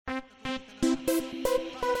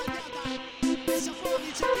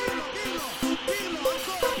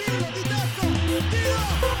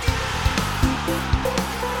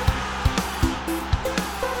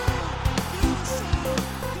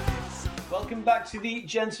welcome back to the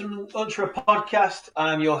Gentleman Ultra podcast.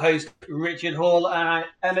 I'm your host, Richard Hall, and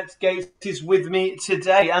Emmett Gates is with me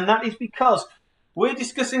today. And that is because we're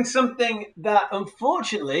discussing something that,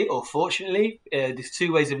 unfortunately, or fortunately, there's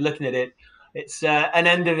two ways of looking at it. It's an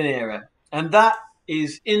end of an era. And that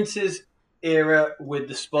is Inter's era with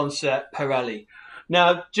the sponsor Pirelli.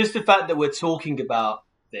 Now, just the fact that we're talking about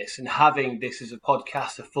this and having this as a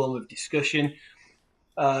podcast, a form of discussion,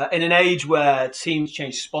 in an age where teams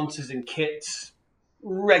change sponsors and kits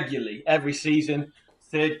regularly every season,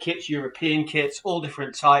 third kits, European kits, all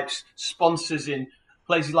different types, sponsors in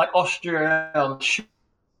places like Austria on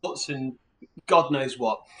shorts and God knows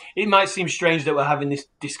what. It might seem strange that we're having this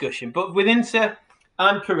discussion, but with Inter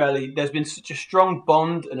and Pirelli, there's been such a strong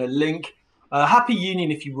bond and a link, a happy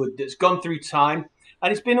union, if you would, that's gone through time.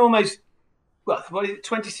 And it's been almost,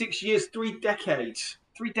 26 years, 3 decades.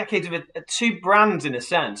 3 decades of two brands, in a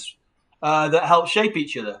sense, that help shape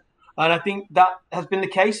each other. And I think that has been the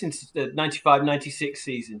case since the 95-96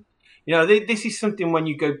 season. You know, this is something when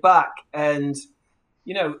you go back and,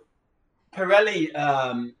 you know, Pirelli,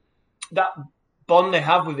 that bond they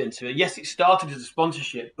have with Inter, yes, it started as a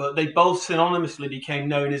sponsorship, but they both synonymously became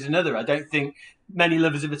known as another. I don't think many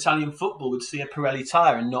lovers of Italian football would see a Pirelli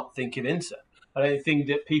tyre and not think of Inter. I don't think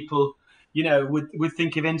that people, you know, would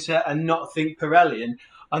think of Inter and not think Pirelli.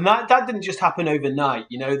 And that didn't just happen overnight.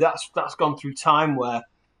 You know, that's gone through time where,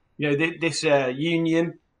 you know, this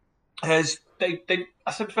union has,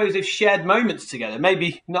 I suppose they've shared moments together.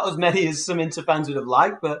 Maybe not as many as some Inter fans would have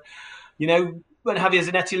liked, but, you know, when Javier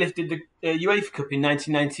Zanetti lifted the UEFA Cup in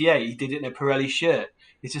 1998, he did it in a Pirelli shirt.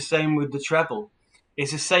 It's the same with the treble.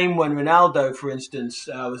 It's the same when Ronaldo, for instance,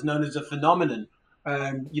 was known as a phenomenon,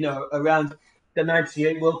 you know, around the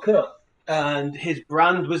 98 World Cup. And his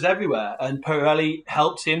brand was everywhere. And Pirelli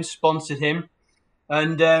helped him, sponsored him.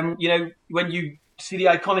 And, you know, when you see the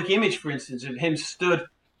iconic image, for instance, of him stood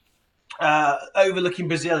overlooking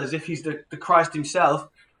Brazil as if he's the Christ himself,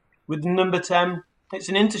 with number 10, it's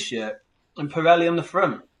an Inter shirt, and Pirelli on the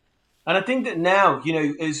front. And I think that now, you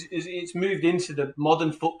know, as it's moved into the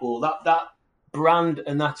modern football, that brand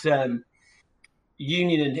and that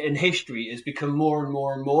union in history has become more and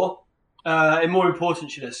more and more. And more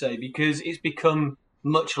important, should I say, because it's become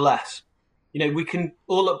much less. You know, we can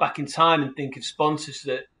all look back in time and think of sponsors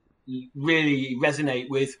that really resonate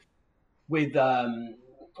with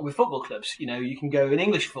football clubs. You know, you can go in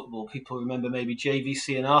English football. People remember maybe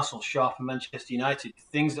JVC and Arsenal, Sharp and Manchester United,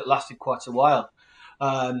 things that lasted quite a while.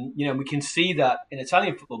 You know, we can see that in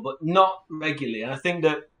Italian football, but not regularly. And I think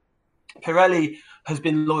that Pirelli has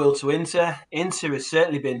been loyal to Inter. Inter has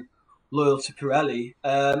certainly been loyal to Pirelli,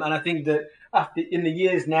 and I think that in the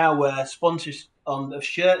years now where sponsors of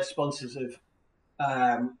shirt sponsors of,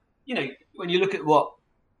 you know, when you look at what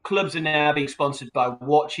clubs are now being sponsored by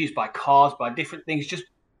watches, by cars, by different things,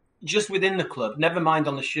 just within the club, never mind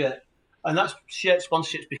on the shirt, and that shirt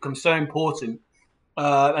sponsorship's become so important,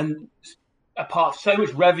 and a part of so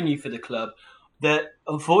much revenue for the club that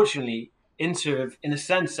unfortunately Inter have, in a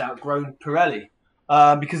sense, outgrown Pirelli.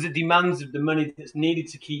 Because the demands of the money that's needed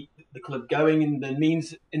to keep the club going in the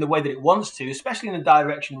means in the way that it wants to, especially in the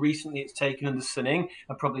direction recently it's taken under Suning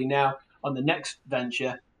and probably now on the next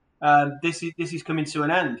venture, this is coming to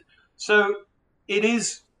an end. So it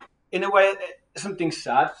is, in a way, something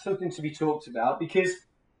sad, something to be talked about, because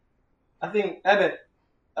I think, Emmett,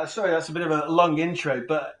 sorry, that's a bit of a long intro,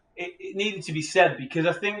 but it needed to be said, because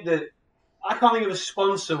I think that I can't think of a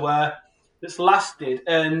sponsor that's lasted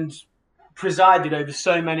and presided over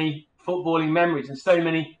so many footballing memories, and so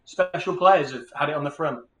many special players have had it on the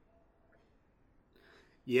front.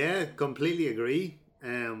 Yeah, completely agree.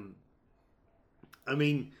 I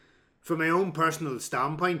mean, from my own personal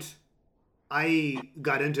standpoint, I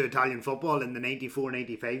got into Italian football in the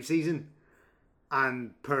 94-95 season,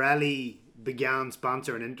 and Pirelli began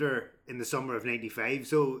sponsoring Inter in the summer of 95.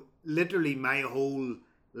 So literally my whole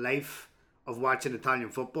life of watching Italian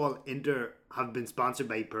football, Inter have been sponsored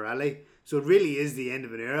by Pirelli. So it really is the end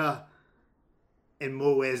of an era in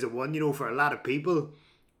more ways than one. You know, for a lot of people,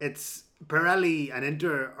 it's Pirelli and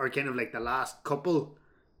Inter are kind of like the last couple,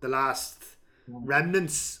 the last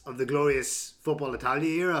remnants of the glorious Football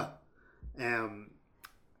Italia era. And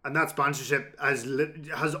that sponsorship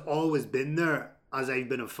has always been there as I've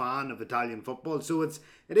been a fan of Italian football. So it's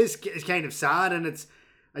kind of sad, and it's,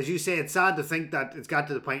 as you say, it's sad to think that it's got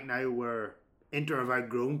to the point now where Inter have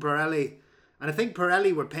outgrown Pirelli. And I think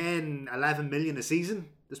Pirelli were paying 11 million a season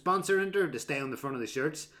to sponsor Inter, to stay on the front of the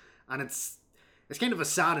shirts. And it's kind of a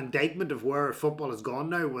sad indictment of where football has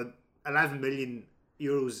gone now, with 11 million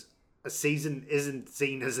euros a season isn't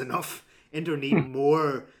seen as enough. Inter need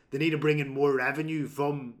more. They need to bring in more revenue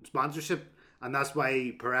from sponsorship. and that's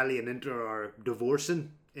why Pirelli and Inter are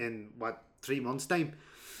divorcing in 3 months' time.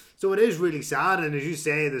 So it is really sad, and as you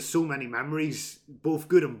say, there's so many memories, both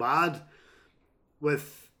good and bad,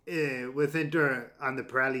 with Inter and the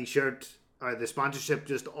Pirelli shirt. The sponsorship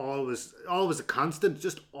just always a constant,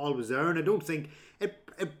 just always there, and I don't think it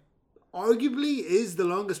arguably is the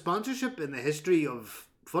longest sponsorship in the history of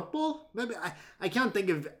football. Maybe I can't think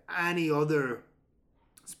of any other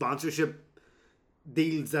sponsorship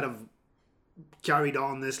deals that have carried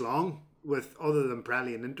on this long with other than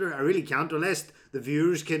Pirelli and Inter. I really can't, unless the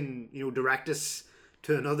viewers can direct us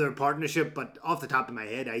to another partnership. But off the top of my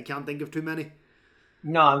head, I can't think of too many.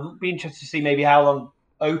 No, I'd be interested to see maybe how long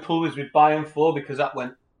Opel was with Bayern for, because that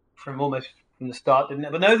went almost from the start, didn't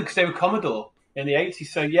it? But no, because they were Commodore in the 80s.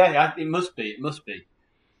 So yeah, it must be.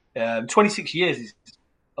 26 years is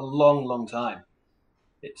a long time.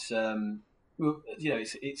 It's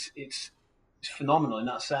it's phenomenal in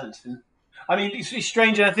that sense. And I mean, it's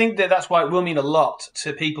strange, and I think that's why it will mean a lot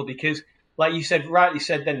to people, because, like you said, rightly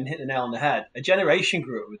said then, and hit the nail on the head, a generation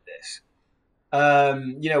grew up with this.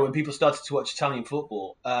 When people started to watch Italian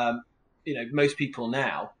football, most people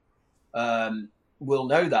now will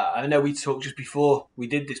know that. I know we talked just before we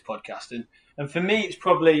did this podcast, and for me, it's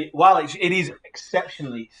probably, while it is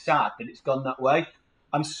exceptionally sad that it's gone that way,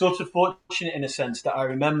 I'm sort of fortunate in a sense that I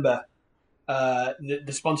remember the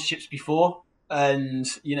sponsorships before. And,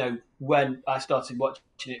 when I started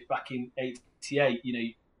watching it back in 88,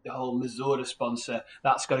 the whole Mazzola sponsor,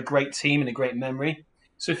 that's got a great team and a great memory.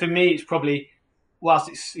 So for me, it's probably, whilst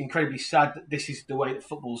it's incredibly sad that this is the way that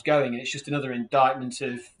football's going, and it's just another indictment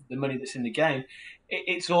of the money that's in the game,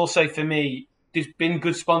 it's also, for me, there's been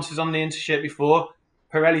good sponsors on the Inter shirt before.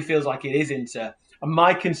 Pirelli feels like it is Inter. And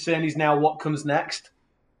my concern is now what comes next.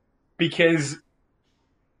 Because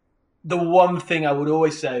the one thing I would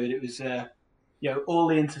always say, that it was... all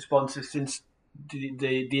the Inter sponsors since the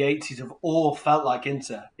 80s have all felt like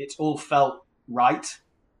Inter. It's all felt right.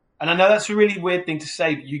 And I know that's a really weird thing to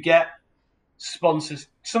say, but you get sponsors.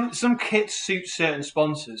 Some kits suit certain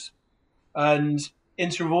sponsors. And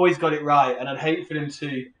Inter have always got it right. And I'd hate for them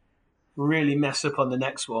to really mess up on the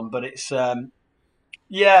next one. But it's, I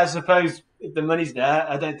suppose if the money's there,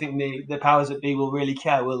 I don't think the powers that be will really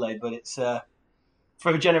care, will they? But it's...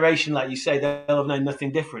 for a generation, like you say, they'll have known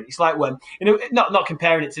nothing different. It's like when, not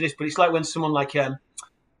comparing it to this, but it's like when someone like a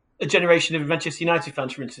generation of Manchester United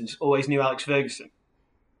fans, for instance, always knew Alex Ferguson.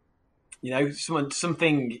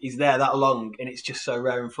 Something is there that long, and it's just so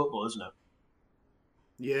rare in football, isn't it?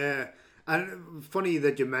 Yeah, and funny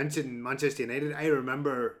that you mentioned Manchester United. I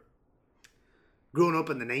remember growing up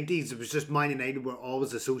in the 90s, it was just Man United were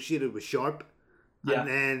always associated with Sharp. Yeah. And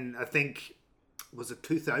then I think, was it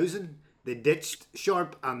 2000? They ditched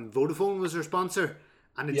Sharp and Vodafone was their sponsor,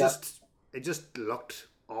 and it just looked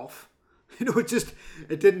off.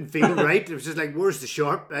 It didn't feel right. It was just like, where's the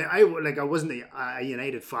Sharp? I wasn't a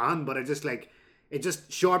United fan, but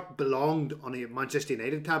Sharp belonged on a Manchester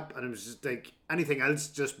United cap, and it was just like anything else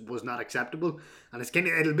just was not acceptable. And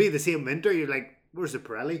it'll be the same Inter. You're like, where's the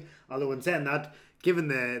Pirelli? Although in saying that, given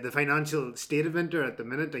the financial state of Inter at the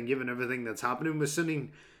minute, and given everything that's happening with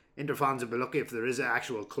Sunning, Inter fans will be lucky if there is an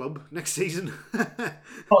actual club next season.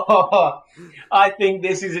 I think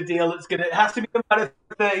this is a deal that's it has to be done by the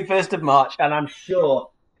 31st of March, and I'm sure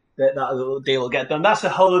that deal will get done. That's a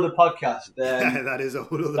whole other podcast. That is a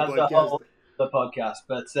whole other podcast. That's a whole other podcast.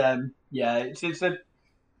 But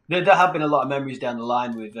there have been a lot of memories down the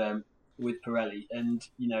line with Pirelli, and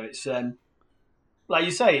it's like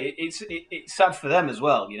you say, it's sad for them as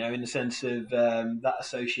well. In the sense of that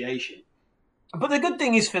association. But the good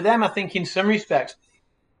thing is for them, I think, in some respects,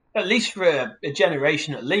 at least for a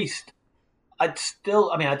generation at least, I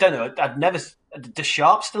don't know, does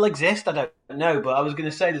Sharp still exist? I don't know, but I was going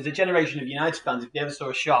to say there's a generation of United fans, if they ever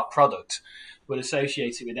saw a Sharp product, would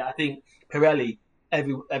associate it with it. I think Pirelli,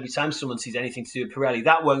 every time someone sees anything to do with Pirelli,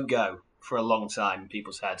 that won't go for a long time in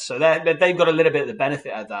people's heads. So they've got a little bit of the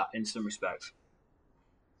benefit of that in some respects.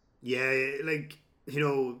 Yeah,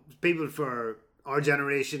 people for our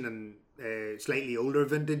generation and slightly older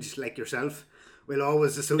vintage like yourself will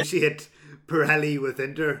always associate Pirelli with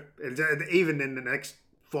Inter. Even in the next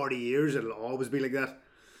 40 years, it'll always be like that.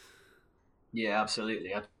 Yeah,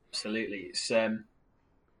 absolutely. It's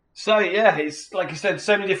it's like you said,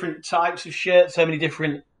 so many different types of shirts, so many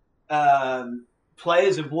different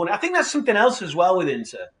players have worn it. I think that's something else as well with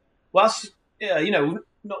Inter. Whilst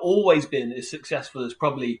not always been as successful as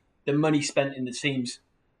probably the money spent in the teams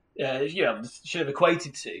should have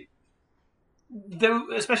equated to.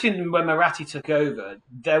 Especially when Maratti took over,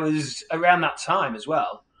 there was, around that time as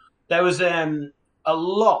well, there was a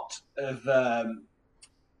lot of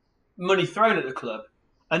money thrown at the club.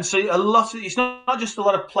 And so it's not just a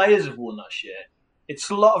lot of players have worn that shirt. It's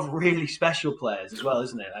a lot of really special players as well,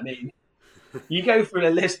 isn't it? I mean, you go through a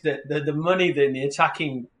list that the money that in the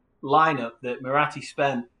attacking lineup that Moratti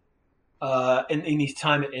spent in his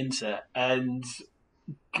time at Inter, and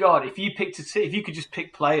God, if you could just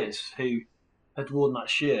pick players who had worn that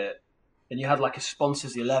shirt, and you had like a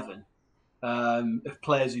sponsors 11 of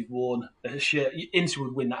players who've worn a shirt, Inter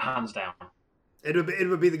would win that hands down. It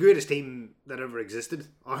would be the greatest team that ever existed.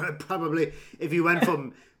 Or probably if you went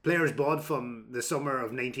from players bought from the summer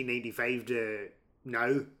of 1985 to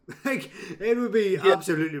now, like it would be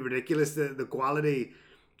absolutely ridiculous. The quality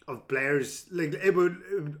of players, like it would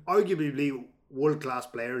arguably be world class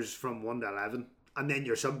players from 1 to 11, and then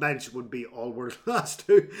your sub bench would be all world class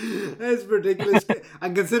too. It's ridiculous.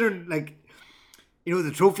 And considering, like, you know, the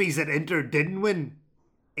trophies that Inter didn't win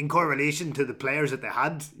in correlation to the players that they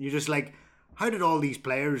had, you're just like, how did all these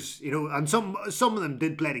players, you know, and some of them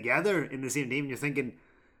did play together in the same team, and you're thinking,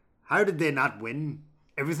 how did they not win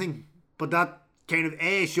everything? But that kind of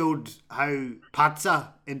A, showed how pazza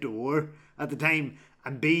Inter were at the time,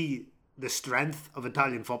 and B, the strength of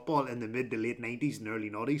Italian football in the mid to late 90s and early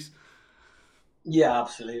 90s. Yeah,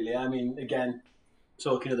 absolutely. I mean, again,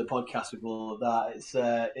 talking of the podcast with all of that,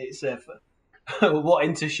 it's what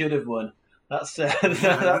Inter should have won. That's a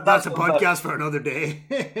podcast for another day.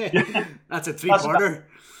 That's a three-parter.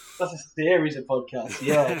 That's a series of podcasts.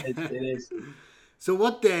 Yeah, it is. So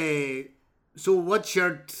what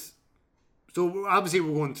shirt? So obviously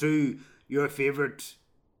we're going through your favourite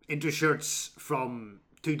Inter shirts from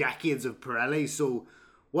 2 decades of Pirelli. So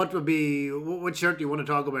what shirt do you want to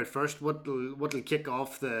talk about first? What'll kick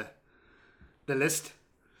off the list?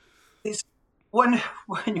 It's when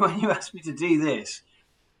you asked me to do this,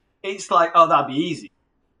 it's like, oh, that'd be easy.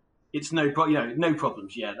 It's no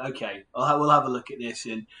problems. Yeah, okay. We'll have a look at this,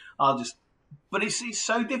 and I'll just. But it's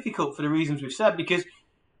so difficult for the reasons we've said, because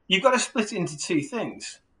you've got to split it into 2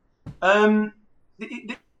 things.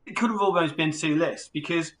 It could have almost been 2 lists,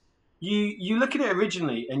 because you look at it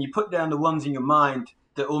originally and you put down the ones in your mind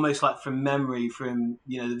that almost like from memory, from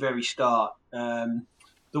the very start.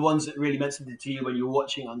 The ones that really meant something to you when you were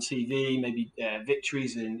watching on TV, maybe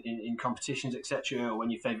victories in competitions, etc., or when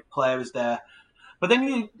your favourite player was there. But then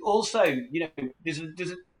you also,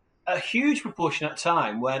 there's a huge proportion at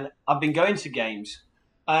time when I've been going to games,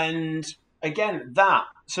 and again,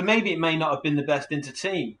 so maybe it may not have been the best Inter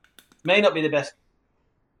team, may not be the best,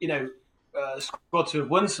 squad to have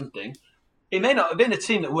won something. It may not have been a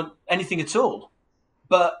team that won anything at all,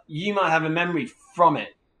 but you might have a memory from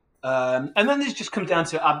it. And then this just comes down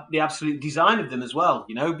to the absolute design of them as well,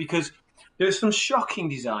 because there are some shocking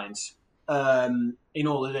designs in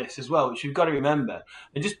all of this as well, which we've got to remember.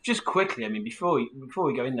 And just quickly, I mean, before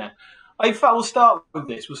we go in there, in fact, we'll start with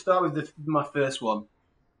this. We'll start with my first one.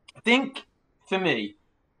 I think, for me,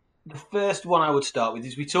 the first one I would start with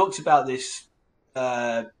is we talked about this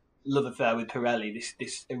love affair with Pirelli,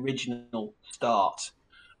 this original start.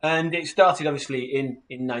 And it started, obviously, in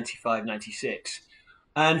 95, 96.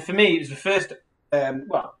 And for me, it was the first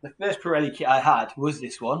Pirelli kit I had was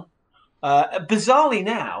this one. Bizarrely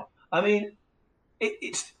now, I mean,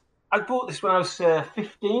 I bought this when I was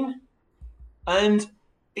 15, and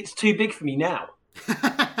it's too big for me now.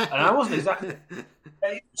 And I wasn't exactly.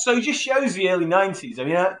 So it just shows the early 90s. I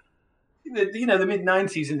mean, the mid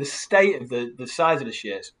 90s and the state of the size of the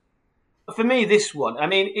shirts. But for me, this one, I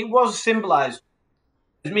mean, it was symbolised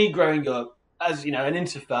as me growing up as an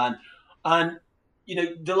Inter fan, and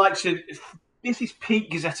the likes of, this is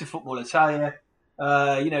peak Gazzetta Football Italia.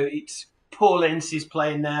 It's Paul Ince is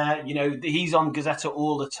playing there. He's on Gazzetta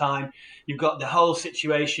all the time. You've got the whole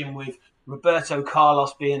situation with Roberto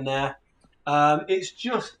Carlos being there. It's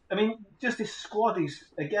just this squad is,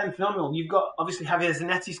 again, phenomenal. You've got, obviously, Javier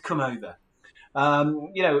Zanetti's come over.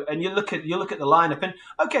 And you look at the lineup, and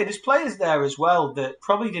okay, there's players there as well that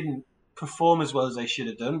probably didn't perform as well as they should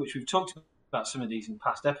have done, which we've talked about some of these in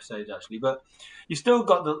past episodes actually. But you still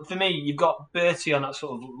got for me, you've got Bertie on that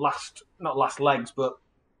sort of not last legs, but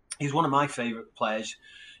he's one of my favourite players.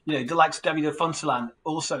 The likes of Davide Fontelan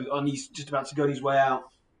also he's just about to go on his way out.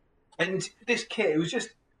 And this kit,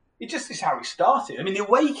 it just is how it started. I mean, the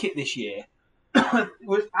away kit this year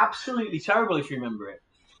was absolutely terrible if you remember it.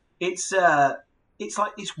 It's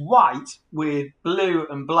white with blue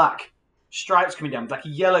and black stripes coming down, with like a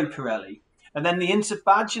yellow Pirelli, and then the Inter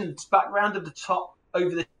badge and background at the top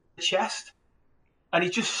over the chest, and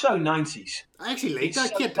it's just so 90s. I actually like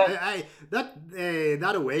that kit.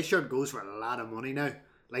 That away shirt goes for a lot of money now.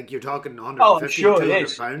 Like, you're talking 150,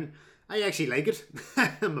 £200. I actually like it.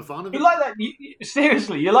 I'm a fan of it. You like that?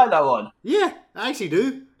 Seriously, you like that one? Yeah, I actually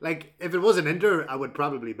do. Like, if it wasn't Inter, I would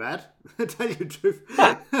probably bet. To tell you the truth.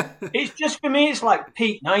 It's just, for me, it's like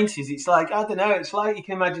peak 90s. It's like, I don't know, it's like you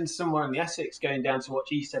can imagine someone in the Essex going down to watch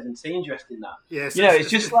E17 dressed in that. Yes, It's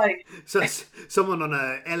just like... So someone on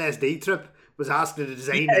a LSD trip was asked to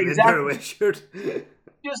design Yeah, an exactly. Inter away shirt.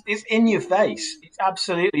 It's in your face. It's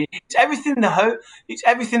absolutely... It's everything the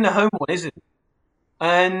home one isn't.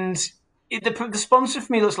 And the sponsor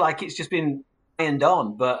for me looks like it's just been ironed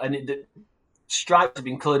on, the stripes have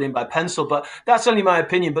been coloured in by pencil. But that's only my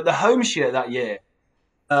opinion. But the home shirt that year,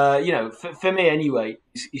 for me anyway,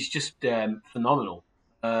 it's just phenomenal.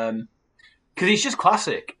 Because it's just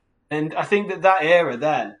classic. And I think that era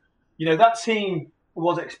then, that team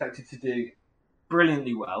was expected to do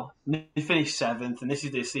brilliantly well. They finished 7th, and this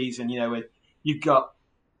is their season, where you've got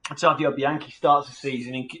Ottavio Bianchi starts the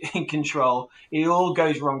season in control. It all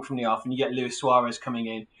goes wrong from the off, and you get Luis Suarez coming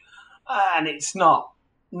in. And it's not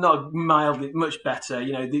mildly much better.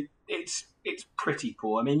 It's pretty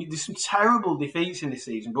poor. I mean, there's some terrible defeats in this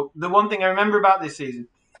season, but the one thing I remember about this season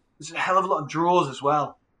is a hell of a lot of draws as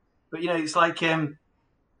well. But it's like I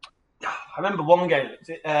remember one game.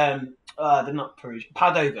 They're not Perugia,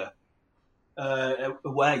 Padova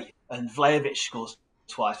away, and Vlahovic scores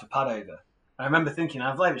twice for Padova. I remember thinking,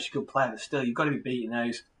 Vlavic's a good player, but still, you've got to be beating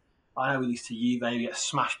those. I know we used to Juve, we get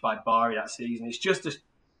smashed by Bari that season. It's just a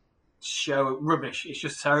show rubbish. It's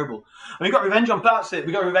just terrible. And we got revenge on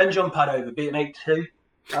We got revenge on Padova, beating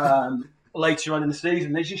 8-2 later on in the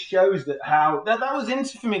season. It just shows that that was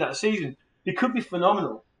Inter for me that season. It could be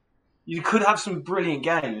phenomenal. You could have some brilliant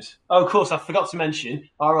games. Oh, of course, I forgot to mention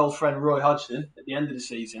our old friend Roy Hodgson at the end of the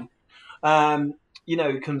season.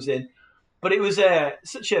 Who comes in. But it was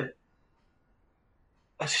such a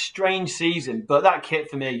strange season. But that kit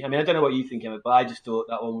for me, I mean, I don't know what you think of it, but I just thought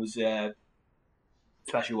that one was a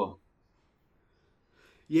special one.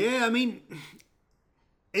 Yeah, I mean,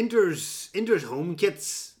 Inter's home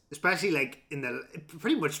kits, especially like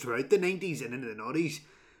pretty much throughout the 90s and into the 90s,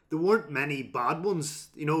 there weren't many bad ones.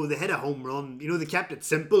 They hit a home run. They kept it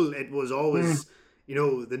simple. It was always, the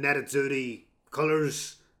Nerazzurri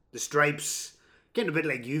colours, the stripes, getting a bit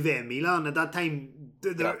like Juve and Milan at that time.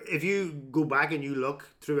 If you go back and you look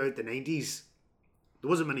throughout the 90s, there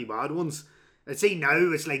wasn't many bad ones. I'd say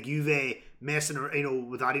now it's like Juve messing around,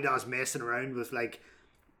 with Adidas messing around with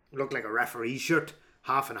look like a referee shirt,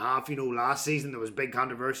 half and half. Last season there was big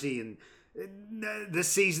controversy, and this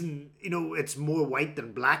season, it's more white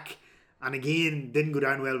than black, and again, didn't go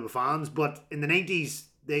down well with fans. But in the 90s,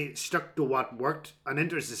 they stuck to what worked, and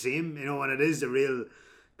Inter's the same, and it is the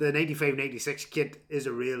 95-96 kit is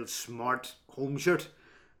a real smart home shirt.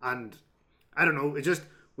 And I don't know, it's just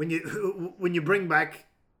when you bring back,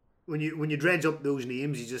 when you dredge up those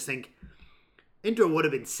names, you just think Inter would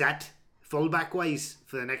have been set fullback wise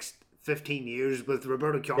for the next 15 years with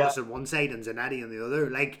Roberto Carlos on one side and Zanetti on the other.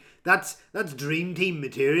 Like, that's dream team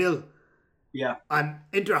material. Yeah. And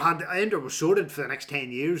Inter was sorted for the next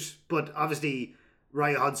 10 years, but obviously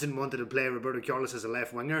Roy Hodgson wanted to play Roberto Carlos as a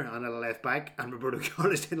left winger and a left back, and Roberto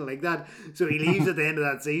Carlos didn't like that, so he leaves at the end of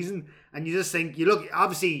that season. And you just think,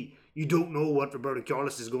 obviously you don't know what Roberto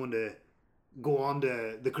Carlos is going to go on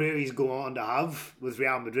to, the career he's going on to have with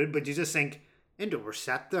Real Madrid, but you just think Inter were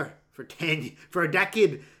set there for a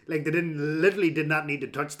decade. Like, they did not need to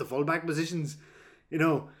touch the fullback positions,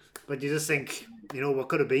 but you just think, what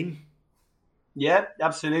could have been. Yeah,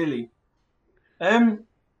 absolutely. The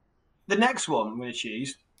next one I'm going to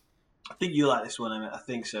choose, I think you like this one, Emmett. I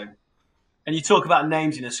think so. And you talk about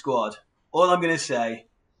names in a squad. All I'm going to say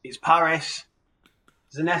is Paris,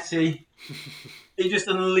 Zanetti. He just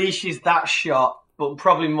unleashes that shot, but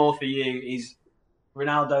probably more for you is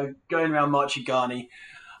Ronaldo going around Marchigani.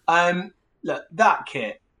 Look, that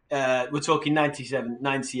kit, we're talking 97,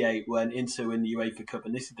 98 when Inter win the UEFA Cup,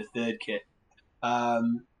 and this is the third kit.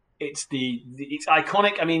 It's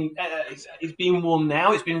iconic. I mean, it's being worn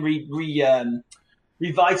now. It's been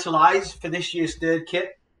revitalized for this year's third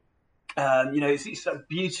kit. It's a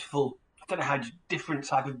beautiful, I don't know how different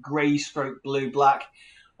type of grey stroke blue black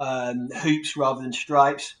hoops rather than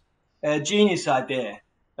stripes. Genius idea.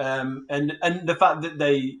 And the fact that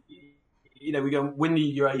they, we go and win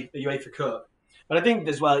the UEFA Cup. But I think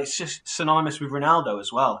as well, it's just synonymous with Ronaldo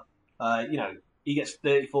as well. He gets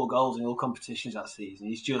 34 goals in all competitions that season.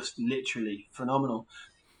 He's just literally phenomenal.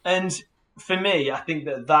 And for me, I think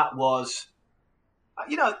that was, I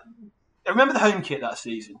remember the home kit that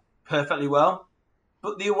season perfectly well,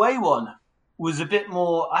 but the away one was a bit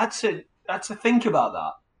more. I had to think about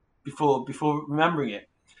that before remembering it.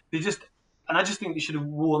 I just think they should have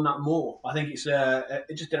worn that more. I think it's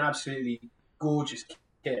just an absolutely gorgeous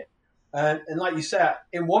kit. And like you said,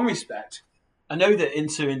 in one respect, I know that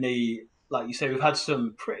Inter like you say, we've had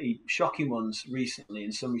some pretty shocking ones recently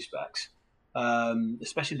in some respects,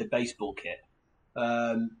 especially the baseball kit.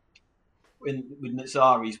 Um, with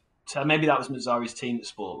Mazzari's, so maybe that was Mazzari's team that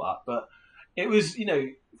spoiled that, but it was,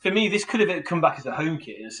 for me, this could have come back as a home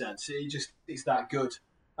kit in a sense. It's that good.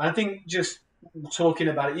 And I think just talking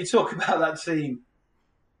about it, you talk about that team,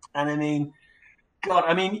 and I mean, God,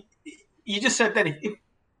 I mean, you just said that if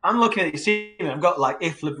I'm looking at this team, I've got like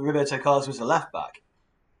if Roberto Carlos was a left back,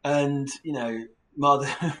 and rather,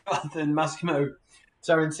 rather than Massimo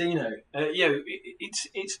Tarantino,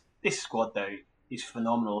 it's this squad though is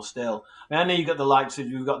phenomenal still. I mean, I know you've got the likes of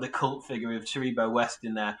you've got the cult figure of Taribo West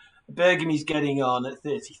in there. Bergamy's getting on at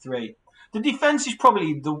 33. The defense is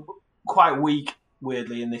probably quite weak,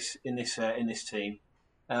 weirdly, in this team.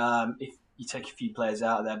 If you take a few players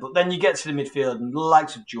out of there, but then you get to the midfield and the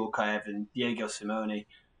likes of Djorkaeff and Diego Simone.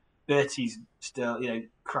 Bertie's still,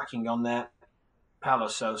 cracking on there. Paulo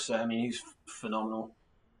Sousa, I mean, he's phenomenal.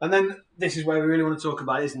 And then this is where we really want to talk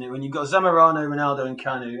about, isn't it? When you've got Zamorano, Ronaldo, and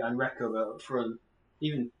Kanu, and Recco up front,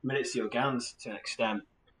 even Maurizio Gans to an extent,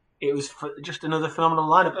 it was just another phenomenal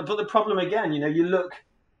lineup. But the problem again, you look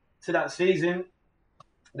to that season,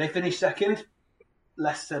 they finished second.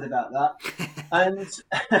 Less said about that. And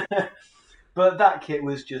but that kit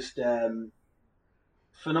was just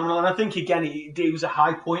phenomenal. And I think again, it was a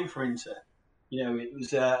high point for Inter. It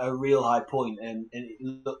was a real high point, and it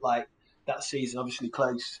looked like that season, obviously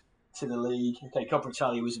close to the league. Okay, Coppa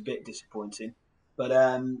Italia was a bit disappointing, but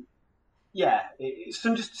it's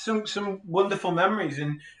some wonderful memories,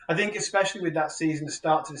 and I think especially with that season, the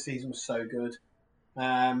start to the season was so good.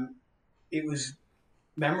 It was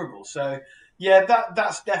memorable. So yeah,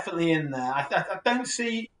 that's definitely in there. I don't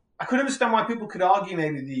see. I could understand why people could argue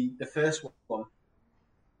maybe the first one.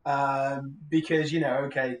 Because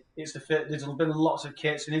okay, it's there's been lots of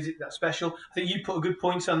kits, and is it that special? I think you put a good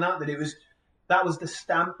point on that that was the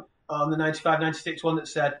stamp on the 95-96 one that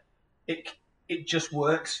said it just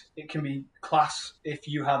works. It can be class if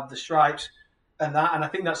you have the stripes and I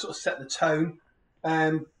think that sort of set the tone.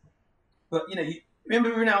 But you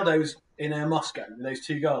remember Ronaldo's in Moscow with those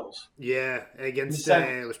 2 goals? Yeah, against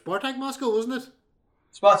Spartak Moscow, wasn't it?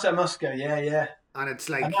 Spartak Moscow, yeah. And it's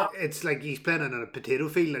like he's playing on a potato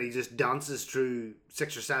field and he just dances through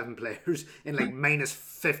 6 or 7 players in like minus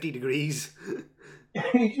 50 degrees.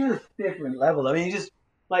 He's just different level. I mean, he just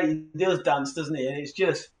he does dance, doesn't he? And it's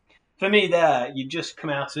just for me you've just come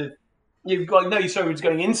out of you've got it's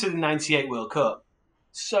going into the '98 World Cup.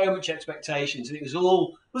 So much expectations, and it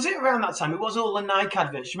was it around that time? It was all the Nike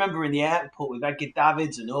adverts. You remember in the airport with Edgar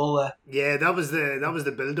Davids and all the that was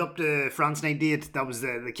the build up to France '98. That was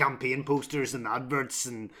the campaign posters and adverts,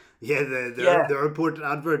 and the airport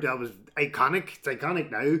advert that was iconic. It's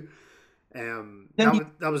iconic now.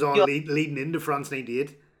 That was all leading into France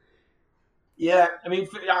 '98. Yeah, I mean,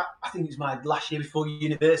 I think it was my last year before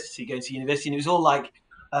university, going to university, and it was all like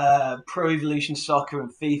Pro Evolution Soccer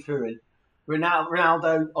and FIFA and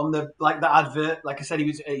Ronaldo on the that advert. Like I said,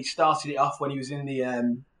 he started it off when he was in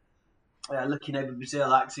the looking over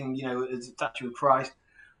Brazil, acting as a statue of Christ.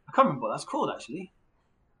 I can't remember what that's called actually.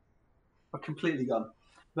 I've completely gone.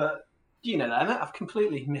 But do you know that, Emma? I've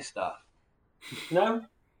completely missed that.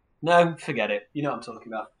 No, forget it. You know what I'm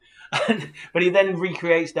talking about. But he then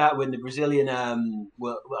recreates that when the Brazilian a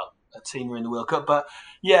team are in the World Cup. But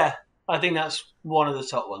yeah, I think that's one of the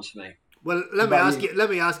top ones for me. Well, let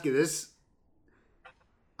me ask you this.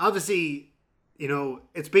 Obviously,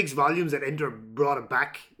 it speaks volumes that Inter brought it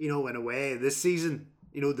back, in a way this season.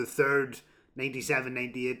 The third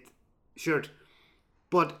 97-98 shirt.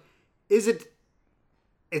 But is it?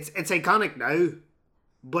 It's iconic now,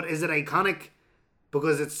 but is it iconic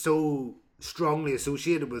because it's so strongly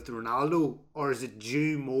associated with Ronaldo, or is it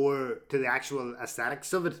due more to the actual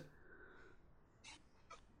aesthetics of it?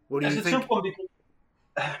 What do you think? It's a tough one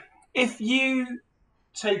because if you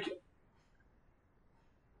take,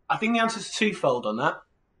 I think the answer is twofold on that.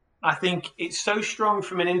 I think it's so strong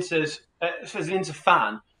from as an Inter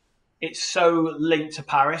fan, it's so linked to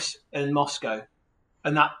Paris and Moscow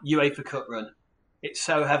and that UEFA Cup run. It's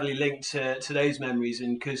so heavily linked to those memories,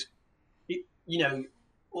 and because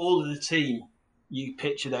all of the team, you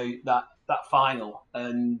picture that final,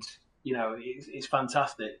 and it's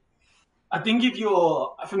fantastic. I think if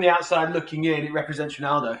you're from the outside looking in, it represents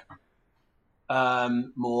Ronaldo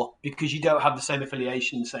more because you don't have the same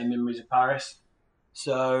affiliation, the same memories of Paris.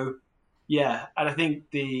 So yeah, and I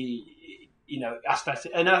think the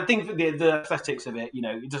aesthetic, and I think the aesthetics of it,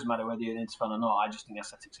 it doesn't matter whether you're an Inter fan or not. I just think the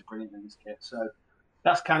aesthetics are brilliant in this kit. So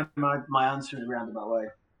that's kind of my answer in a roundabout way.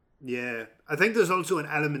 Yeah, I think there's also an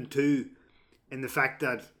element too in the fact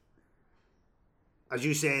that as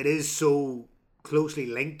you say, it is so closely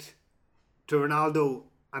linked to Ronaldo,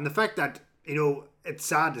 and the fact that, it's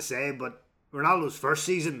sad to say, but Ronaldo's first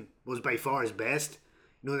season was by far his best.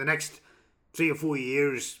 The next 3 or 4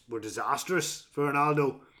 years were disastrous for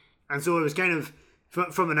Ronaldo, and so it was kind of,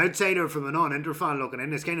 from an outsider, from a non-Inter fan looking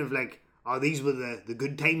in, it's kind of like, oh, these were the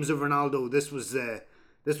good times of Ronaldo. This was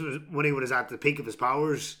when he was at the peak of his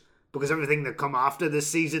powers, because everything that come after this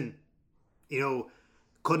season,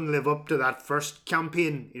 couldn't live up to that first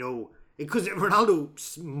campaign, because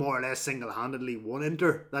Ronaldo more or less single-handedly won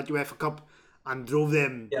Inter that UEFA Cup and drove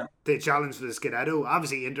them to challenge for the Scudetto.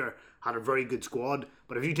 Obviously, Inter had a very good squad,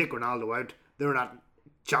 but if you take Ronaldo out, they're not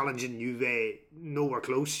challenging Juve nowhere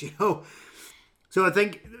close, So I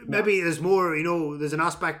think maybe there's more, there's an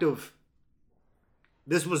aspect of,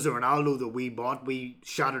 this was the Ronaldo that we bought, we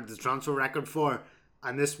shattered the transfer record for,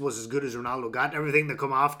 and this was as good as Ronaldo got. Everything that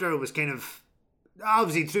come after was kind of,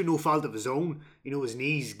 obviously through no fault of his own, his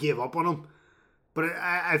knees gave up on him. But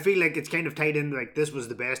I feel like it's kind of tied in, like, this was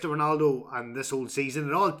the best of Ronaldo, and this whole season,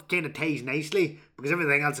 it all kind of ties nicely, because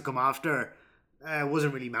everything else that come after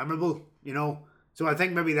wasn't really memorable, So I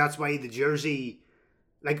think maybe that's why the jersey,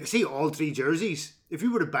 like, see all three jerseys, if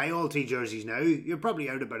you were to buy all three jerseys now, you're probably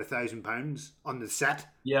out about £1,000 on the set.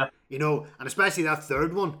 Yeah. And especially that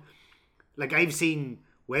third one. Like, I've seen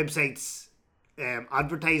websites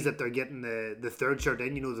advertise that they're getting the third shirt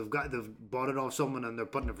in, they've bought it off someone and they're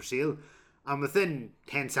putting it for sale. And within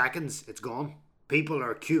 10 seconds, it's gone. People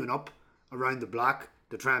are queuing up around the block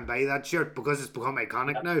to try and buy that shirt because it's become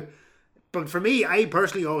iconic now. But for me, I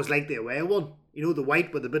personally always like the away one. The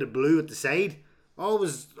white with a bit of blue at the side.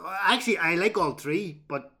 Actually, I like all three,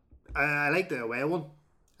 but I like the away one.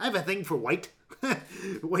 I have a thing for white.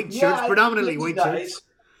 White shirts, predominantly white shirts.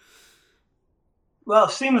 Well,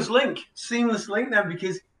 seamless link then,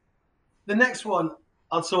 because the next one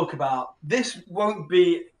I'll talk about, this won't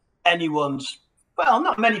be anyone's, well,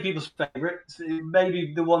 not many people's favourite.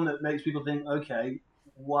 Maybe the one that makes people think, okay,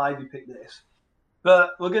 why do you pick this?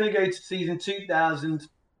 But we're going to go to season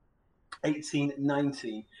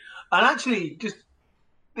 2018-19. And actually,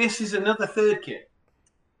 this is another third kit.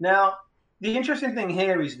 Now, the interesting thing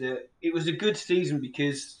here is that it was a good season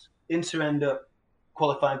because Inter end up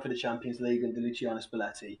qualifying for the Champions League under Luciano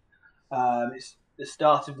Spalletti. It's the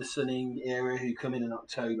start of the Sunning era, who come in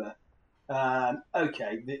October.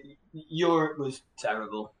 Europe was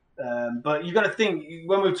terrible. But you've got to think,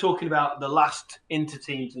 when we're talking about the last Inter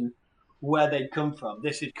teams and where they'd come from,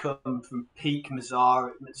 this had come from peak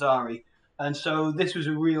Mazzari. And so this was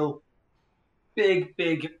a real big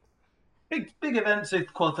event to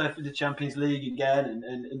qualify for the Champions League again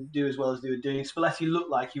and do as well as they were doing. Spalletti looked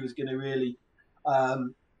like he was going to really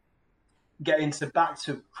get back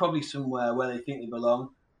to probably somewhere where they think they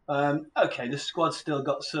belong. The squad's still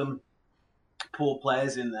got some poor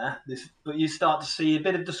players in there, but you start to see a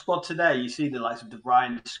bit of the squad today. You see the likes of De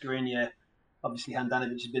Bruyne, Skriniar, obviously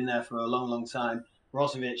Handanovic has been there for a long time,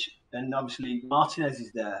 Brozovic, and obviously Martinez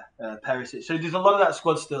is there, Perisic. So there's a lot of that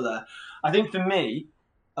squad still there. I think for me,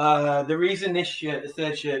 the reason this shirt, the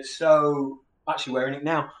third shirt, so actually wearing it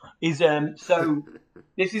now, is so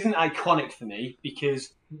this isn't iconic for me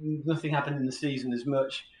because nothing happened in the season as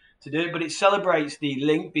much to do it, but it celebrates the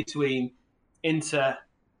link between Inter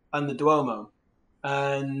and the Duomo.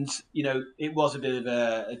 And, it was a bit of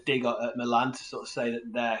a dig at Milan to sort of say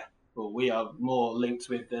that we are more linked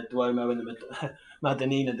with the Duomo and the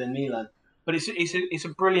Madonnina than Milan. But it's a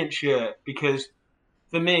brilliant shirt because,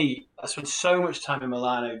 for me, I spent so much time in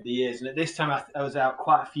Milan over the years. And at this time, I was out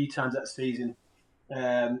quite a few times that season.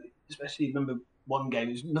 Especially, remember one game,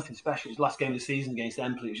 it was nothing special. It was the last game of the season against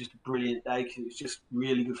Empoli. It was just a brilliant day because it was just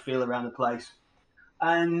really good feel around the place.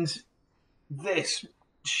 And this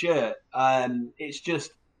shirt,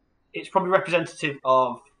 it's probably representative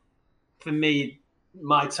of, for me,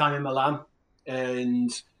 my time in Milan and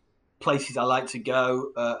places I like to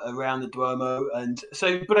go around the Duomo. And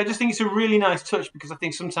so, but I just think it's a really nice touch because I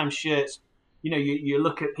think sometimes shirts, you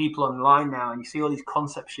look at people online now and you see all these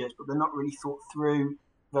concept shirts, but they're not really thought through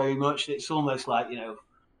very much. It's almost like,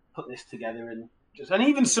 put this together and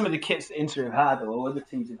even some of the kits that Inter have had or other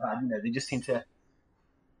teams have had, they just seem to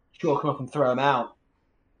chalk them up and throw them out.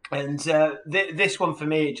 And this one for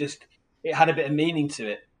me, it had a bit of meaning to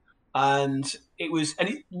it. And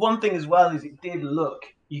one thing as well is it did look,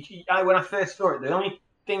 when I first saw it, the only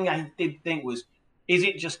thing I did think was, is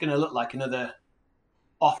it just going to look like another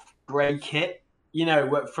off-grey kit,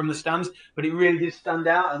 from the stands? But it really did stand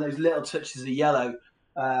out, and those little touches of yellow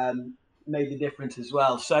made the difference as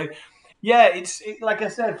well. So, yeah, like I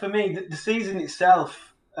said, for me, the season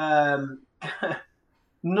itself,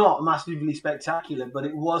 not massively spectacular, but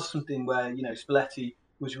it was something where, Spalletti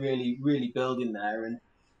was really, really building there. And,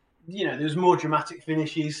 there was more dramatic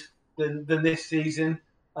finishes than this season.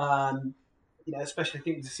 Especially I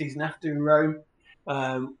think the season after in Rome,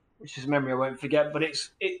 which is a memory I won't forget. But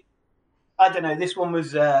I don't know. This one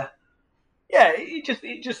was,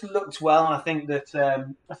 it just looked well, and I think that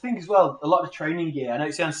I think as well a lot of training gear. I know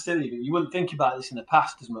it sounds silly, but you wouldn't think about this in the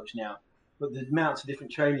past as much now. But the amounts of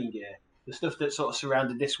different training gear, the stuff that sort of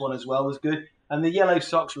surrounded this one as well was good, and the yellow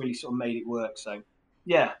socks really sort of made it work. So,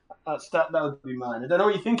 yeah, that would be mine. I don't know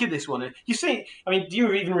what you think of this one. You see, I mean, do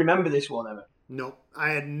you even remember this one, Emma? No,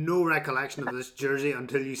 I had no recollection of this jersey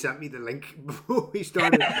until you sent me the link before we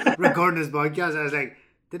started recording this podcast. I was like,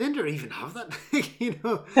 did Inter even have that?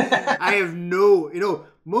 I have no,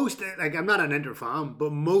 most, like, I'm not an Inter fan,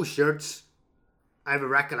 but most shirts I have a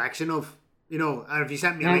recollection of, and if you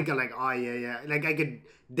sent me a link, I'm like, oh, yeah. Like, I could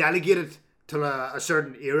delegate it to a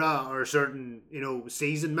certain era or a certain,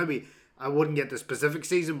 season. Maybe I wouldn't get the specific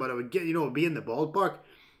season, but I would get, be in the ballpark.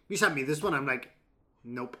 You sent me this one, I'm like,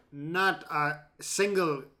 nope, not a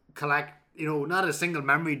single not a single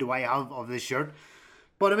memory do I have of this shirt.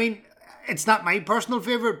 But I mean, it's not my personal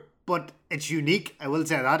favourite, but it's unique. I will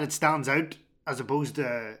say that. It stands out as opposed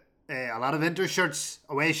to a lot of Inter shirts,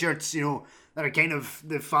 away shirts, that are kind of,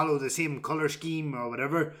 they follow the same colour scheme or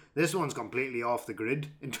whatever. This one's completely off the grid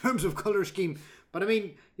in terms of colour scheme. But I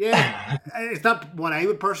mean, yeah, it's not one I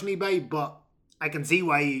would personally buy, but I can see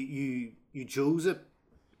why you chose it.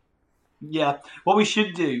 Yeah, what we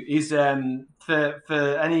should do is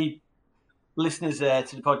for any listeners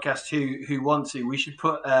to the podcast who want to, we should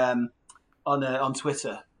put on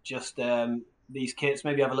Twitter just these kits.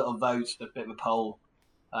 Maybe have a little vote, a bit of a poll,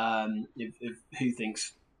 if who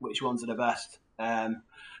thinks which ones are the best.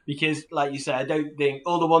 Because, like you say, I don't think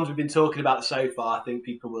all the ones we've been talking about so far, I think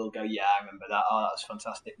people will go, yeah, I remember that. Oh, that's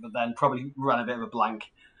fantastic. But then probably run a bit of a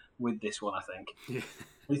blank with this one, I think. Yeah.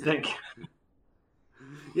 What do you think?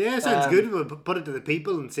 Yeah, sounds good. We'll put it to the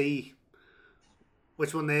people and see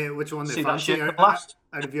which one they fancy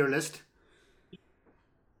out of your list.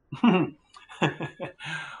 Well,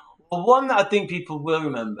 one that I think people will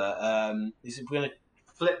remember is if we're going to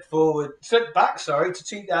flip back to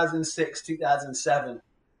 2006, 2007.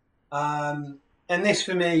 And this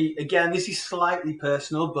for me, again, this is slightly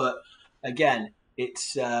personal, but again,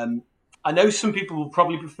 it's I know some people will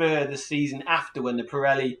probably prefer the season after when the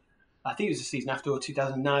Pirelli, I think it was the season after, or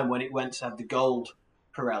 2009 when it went to have the gold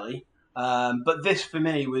Pirelli. But this for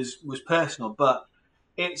me was personal. But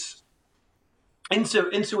it's Inter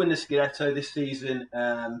win the Scudetto this season.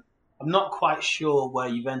 I'm not quite sure where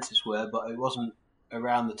Juventus were, but it wasn't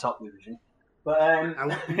around the top division. But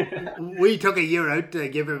we took a year out to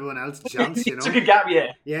give everyone else a chance. Took a gap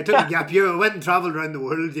year. Yeah, took a gap year. Went and travelled around the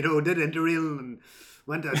world. Did Interrail and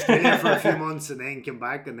went to Australia for a few months, and then came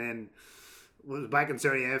back, and then was back in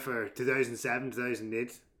Serie A for 2007, 2008.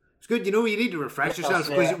 It's good, you need to refresh yourself,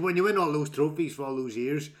 because when you win all those trophies for all those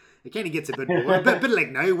years, it kind of gets a bit boring. a bit like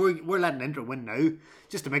now, we're letting Inter win now,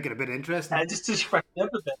 just to make it a bit interesting. Just to freshen up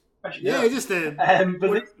a bit. Yeah, just to...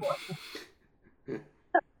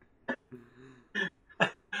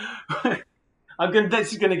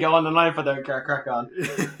 This is going to go on the line if I don't crack on.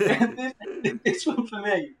 This one for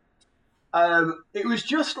me, it was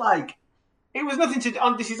just like, it was nothing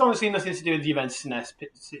to. This is honestly nothing to do with the Juventus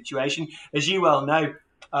situation, as you well know.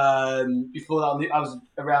 Before that, I was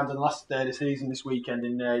around in the last third of the season this weekend,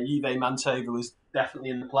 and Juve Mantova was definitely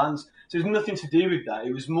in the plans. So it was nothing to do with that.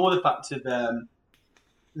 It was more the fact of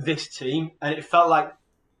this team, and it felt like,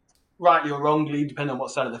 rightly or wrongly, depending on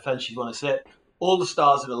what side of the fence you want to sit, all the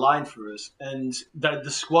stars had aligned for us, and the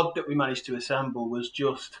squad that we managed to assemble was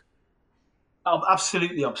just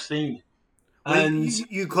absolutely obscene. Well, and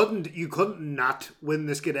you couldn't not win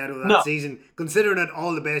the Scudetto that season, considering that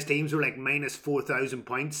all the best teams were like minus 4,000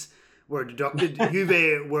 points were deducted.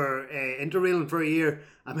 Juve were interrailing for a year.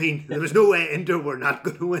 I mean, there was no way Inter were not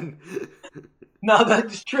going to win. No,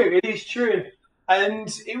 that's true. It is true, and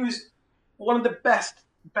it was one of the best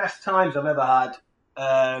times I've ever had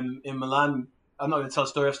in Milan. I'm not going to tell a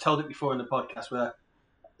story. I've told it before in the podcast where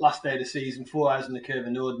last day of the season, 4 hours in the Curva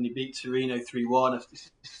Nord, and he beat Torino 3-1. It's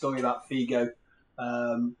a story about Figo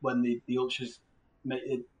when the Ultras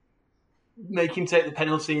make him take the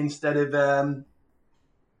penalty instead of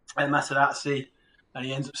Materazzi, and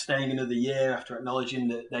he ends up staying another year after acknowledging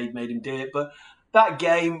that they'd made him do it. But that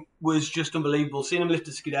game was just unbelievable. Seeing him lift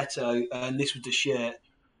the Scudetto, and this was the shirt.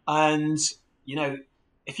 And,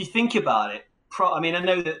 if you think about it, I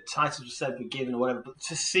know that titles were said were given or whatever, but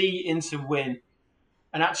to see Inter win,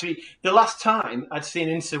 and actually, the last time I'd seen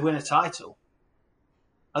Inter win a title,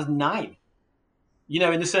 I was 9.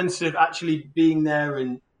 in the sense of actually being there,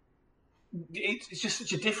 and it's just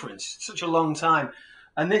such a difference, such a long time.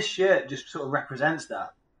 And this shirt just sort of represents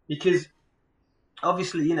that, because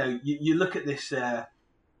obviously, you look at this, the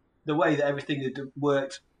way that everything had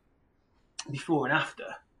worked before and after,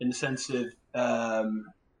 in the sense of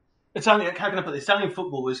Italian. How can I put this? Italian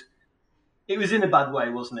football was in a bad way,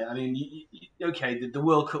 wasn't it? I mean, okay, the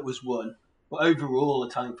World Cup was won, but overall,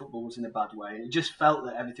 Italian football was in a bad way. It just felt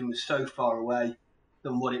that everything was so far away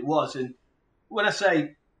than what it was. And when I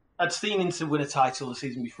say I'd seen him to win a title the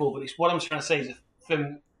season before, but it's what I'm trying to say is that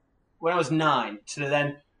from when I was 9 to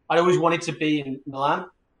then, I always wanted to be in Milan.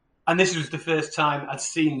 And this was the first time I'd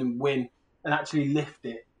seen them win and actually lift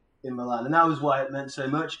it in Milan. And that was why it meant so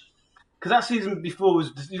much. Because that season before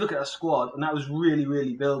was, you look at that squad, and that was really,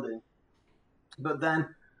 really building. But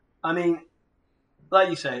then, I mean, like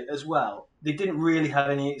you say as well, they didn't really have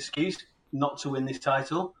any excuse not to win this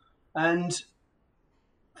title. And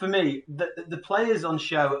for me, the players on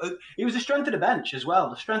show, it was the strength of the bench as well.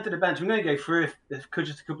 The strength of the bench. I'm going to go through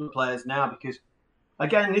just a couple of players now, because,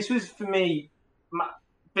 again, this was, for me,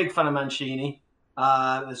 big fan of Mancini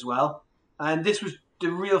as well. And this was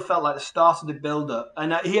felt like the start of the build-up.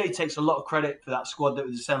 And he takes a lot of credit for that squad that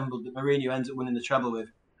was assembled that Mourinho ends up winning the treble with.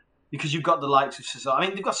 Because you've got the likes of Cesar. I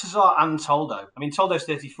mean, they've got Cesar and Toldo. I mean, Toldo's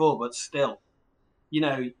 34, but still.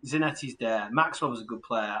 Zanetti's there. Maxwell was a good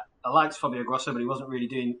player. I liked Fabio Grosso, but he wasn't really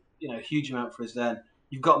doing, a huge amount for us then.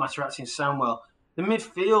 You've got Materazzi and Samuel. The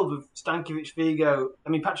midfield with Stankovic, Figo. I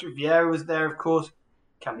mean, Patrick Vieira was there, of course.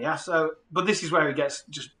 Cambiasso. But this is where it gets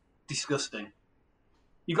just disgusting.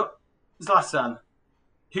 You've got Zlatan.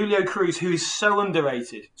 Julio Cruz, who is so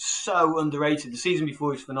underrated. So underrated. The season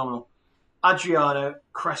before was phenomenal. Adriano,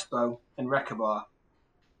 Crespo, and Recobar.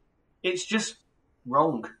 It's just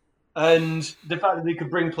wrong. And the fact that they could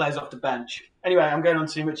bring players off the bench. Anyway, I'm going on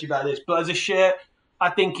too much about this. But as a shirt, I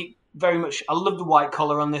think it very much... I love the white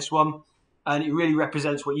collar on this one. And it really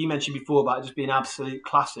represents what you mentioned before about it just being an absolute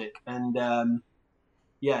classic. And, that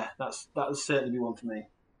would certainly be one for me.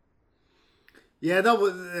 Yeah, that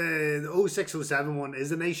was the 06-07 one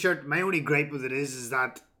is a nice shirt. My only gripe with it is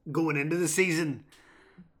that going into the season...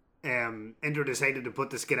 Inter decided to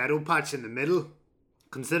put the Scudetto patch in the middle,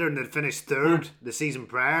 considering they'd finished third the season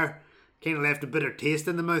prior. Kind of left a bitter taste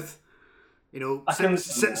in the mouth.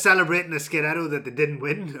 Celebrating a Scudetto that they didn't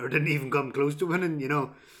win or didn't even come close to winning.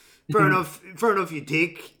 Fair enough. You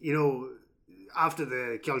take after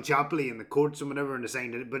the Calciopoli and the courts and whatever and they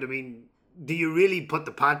signed it. But I mean, do you really put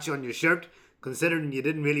the patch on your shirt considering you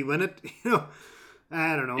didn't really win it?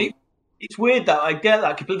 I don't know. It's weird that I get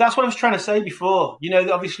that. That's what I was trying to say before.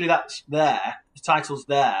 Obviously that's there. The title's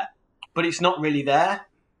there. But it's not really there.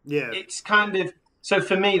 Yeah. It's kind of... So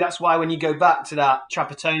for me, that's why when you go back to that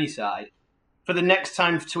Trapattoni side, for the next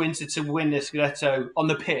time to Inter to win the Scudetto on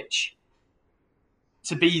the pitch,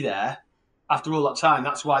 to be there after all that time,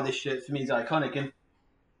 that's why this shirt for me is iconic. And,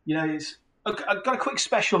 it's... I've got a quick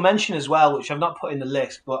special mention as well, which I've not put in the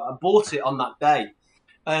list, but I bought it on that day.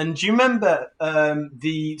 And do you remember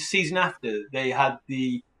the season after they had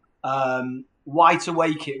the white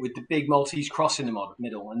away kit with the big Maltese cross in the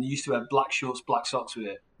middle, and they used to have black shorts, black socks with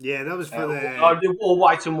it? Yeah, that was for or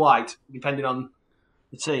white and white, depending on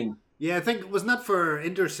the team. Yeah, I think wasn't that for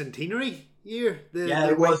Inter Centenary year?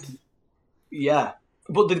 It was. Yeah,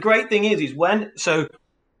 but the great thing is when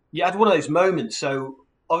you had one of those moments. So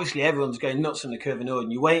obviously everyone's going nuts on the Curva Nord,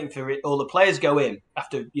 and you're waiting for it. All the players go in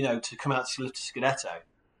after to come out to lift a Scudetto.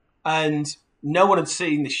 And no one had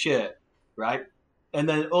seen this shirt, right? And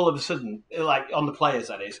then all of a sudden, like on the players,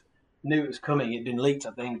 that is, knew it was coming. It'd been leaked,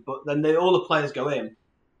 I think. But then all the players go in,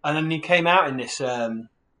 and then he came out in this, in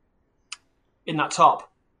that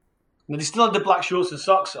top. And they still had the black shorts and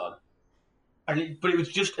socks on,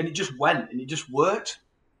 it just went, and it just worked.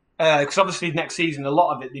 Because obviously next season, a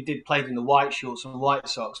lot of it they did played in the white shorts and white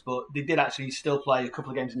socks, but they did actually still play a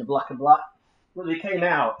couple of games in the black and black. But they came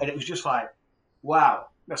out, and it was just like, wow.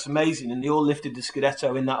 That's amazing. And they all lifted the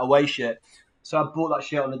Scudetto in that away shirt. So I bought that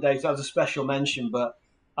shirt on the day. So that was a special mention. But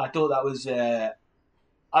I thought that was...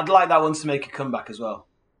 I'd like that one to make a comeback as well.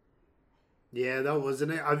 Yeah, that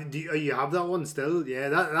wasn't it. Do you have that one still? Yeah,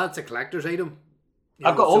 that's a collector's item.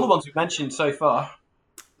 I've got all the ones we've mentioned so far.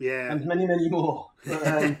 Yeah. And many, many more.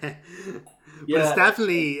 But, but it's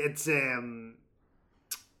definitely... It's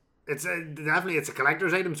a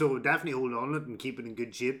collector's item. So definitely hold on to it and keep it in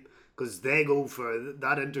good shape. Because they go for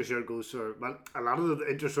that Inter shirt goes for a lot of the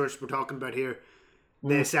Inter shirts we're talking about here,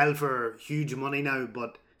 they sell for huge money now.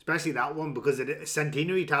 But especially that one because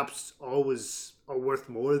centenary tops always are worth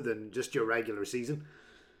more than just your regular season.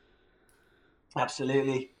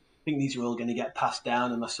 Absolutely. think these are all going to get passed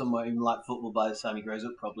down, and my son won't even like football by the time he grows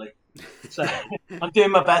up, probably. So I'm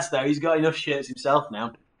doing my best there. He's got enough shirts himself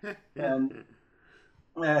now.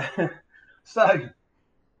 Uh, so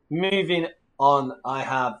moving on, I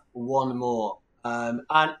have one more, and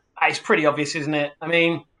it's pretty obvious, isn't it? I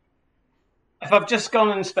mean, if I've just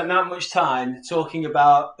gone and spent that much time talking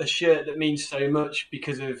about a shirt that means so much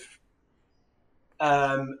because of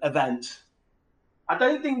events, I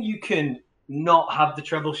don't think you can not have the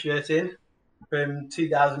treble shirt in from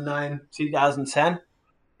 2009, 2010,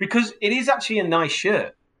 because it is actually a nice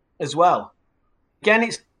shirt as well. Again,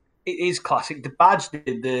 it is classic. The badge,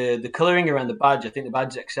 the colouring around the badge, I think the badge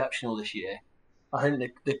is exceptional this year. I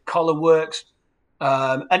think the collar works.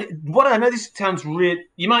 What I know, this sounds real.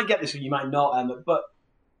 You might get this or you might not, Emma, but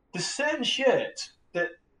there's certain shirts that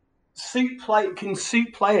can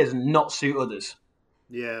suit players and not suit others.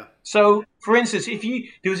 Yeah. So, for instance,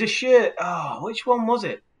 there was a shirt. Oh, which one was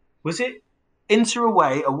it? Was it Inter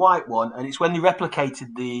away, a white one, and it's when they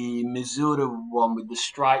replicated the Missouri one with the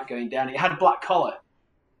stripe going down. It had a black collar,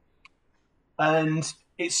 and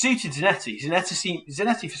it suited Zanetti.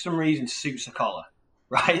 Zanetti for some reason suits a collar,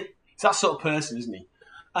 right? He's that sort of person, isn't he?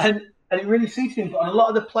 And it really suited him. But on a lot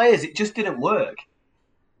of the players, it just didn't work.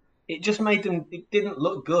 It just made them. It didn't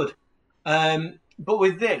look good. But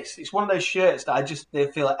with this, it's one of those shirts that I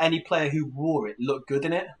feel like any player who wore it looked good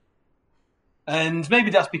in it. And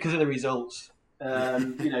maybe that's because of the results.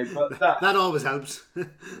 But that always helps.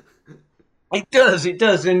 It does.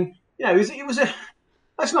 And, it was a...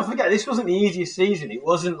 Let's not forget, this wasn't the easiest season. It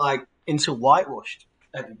wasn't like Inter whitewashed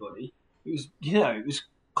everybody. It was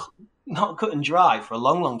not cut and dry for a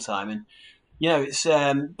long, long time. And, it's...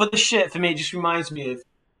 but the shirt, for me, it just reminds me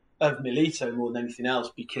of Milito more than anything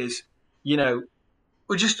else because,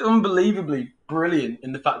 we're just unbelievably brilliant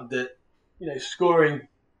in the fact that, scoring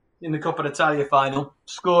in the Coppa d'Italia final,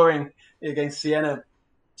 scoring against Siena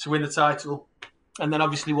to win the title, and then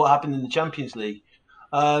obviously what happened in the Champions League.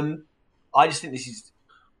 I just think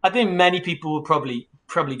I think many people will probably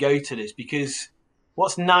go to this because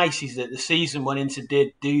what's nice is that the season when Inter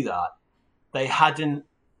did do that, they hadn't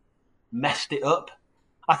messed it up.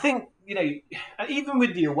 I think, even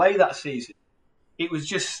with the away that season, it was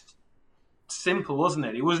just simple, wasn't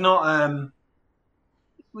it? It was not. It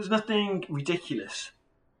was nothing ridiculous,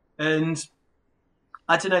 and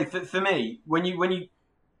I don't know. For me, when you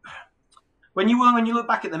look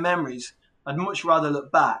back at the memories, I'd much rather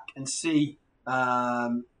look back and see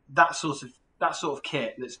that sort of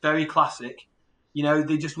kit that's very classic.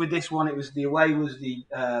 They just with this one, it was the away was the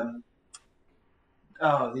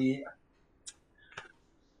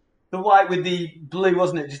white with the blue,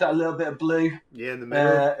 wasn't it? Just that little bit of blue, in the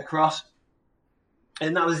middle across.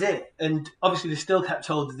 And that was it. And obviously, they still kept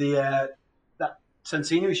hold of that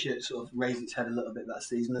Centenary shirt sort of raised its head a little bit that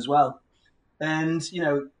season as well. And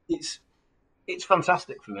it's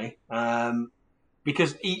fantastic for me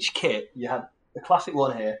because each kit you had the classic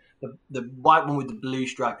one here, the white one with the blue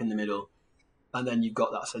stripe in the middle, and then you've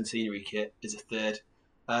got that Centenary kit as a third.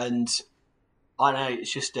 And I know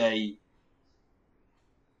it's just I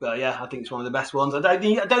think it's one of the best ones. I don't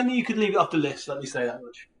think you could leave it off the list. Let me say that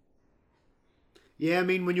much. Yeah, I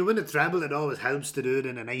mean, when you win a treble, it always helps to do it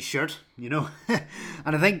in a nice shirt, And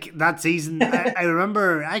I think that season, I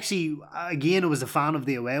remember, actually, again, I was a fan of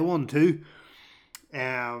the away one too.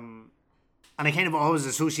 And I kind of always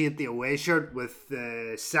associate the away shirt with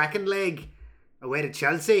the second leg away to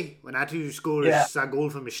Chelsea, when Atu scores a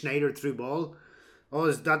goal from a Schneider through ball.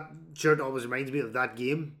 That shirt always reminds me of that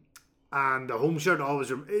game. And the home shirt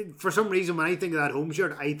always, for some reason, when I think of that home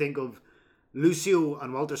shirt, I think of Lucio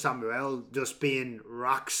and Walter Samuel just being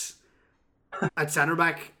rocks at centre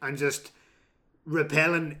back and just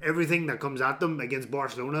repelling everything that comes at them against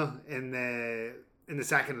Barcelona in the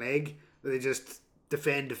second leg. They just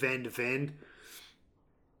defend.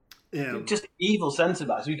 Just evil centre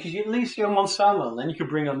backs because you Lucio and Samuel, and then you could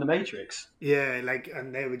bring on the Matrix. Yeah,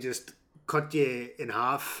 and they would just cut you in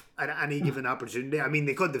half at any given opportunity. I mean,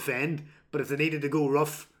 they could defend, but if they needed to go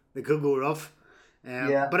rough, they could go rough.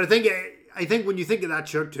 But I think when you think of that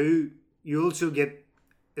shirt too, you also get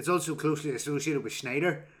it's also closely associated with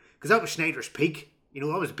Schneider because that was Schneider's peak. That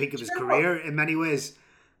was the peak of his career in many ways,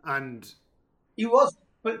 and he was.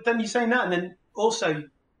 But then you're saying that, and then also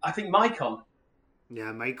I think Maicon.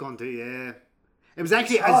 Yeah, Maicon too. Yeah, it was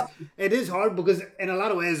actually it is hard because in a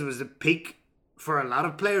lot of ways it was the peak for a lot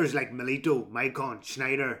of players like Milito, Maicon,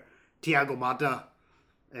 Schneider, Thiago Motta,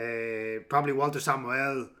 probably Walter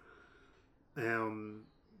Samuel.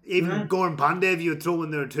 Even Goran Pandev you would throw in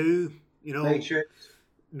there too,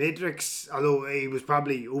 Matrix, although he was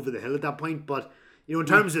probably over the hill at that point, but in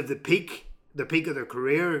terms of the peak the peak of their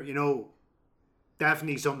career,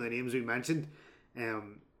 definitely some of the names we mentioned.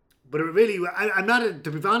 But it really, I'm not,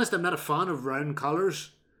 to be honest, I'm not a fan of round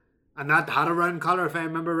collars. And that had a round collar, if I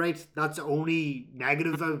remember right. That's the only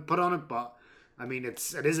negative I would put on it. But I mean,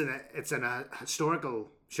 it's an historical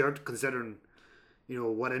shirt considering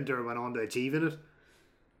what Inter went on to achieve in it.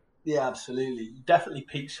 Yeah, absolutely. Definitely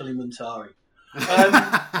peak Sully Montari.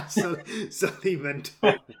 Sully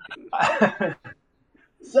Montari.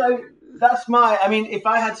 So that's I mean, if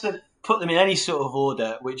I had to put them in any sort of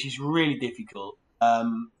order, which is really difficult, I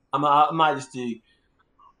might just do,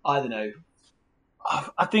 I don't know.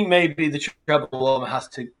 I think maybe the treble one has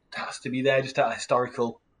to be there just at a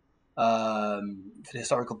historical, for the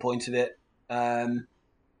historical point of it. Then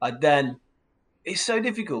it's so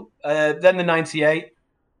difficult. Then the 98,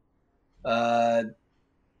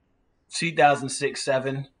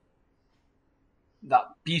 2006-07, that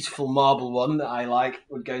beautiful marble one that I like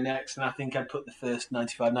would go next, and I think I'd put the first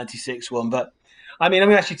 95-96 one. But I mean, I'm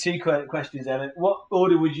going to ask you two questions, Emmett. What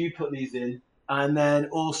order would you put these in? And then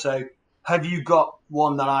also, have you got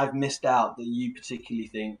one that I've missed out that you particularly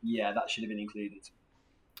think, yeah, that should have been included?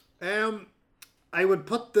 I would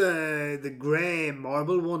put the grey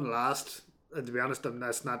marble one last. And to be honest,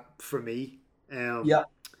 that's not for me. Yeah.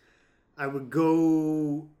 I would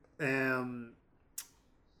go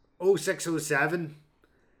 06-07,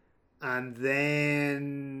 and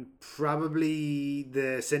then probably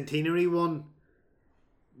the centenary one,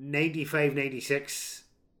 95-96,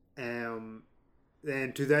 then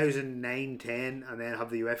 2009-10, and then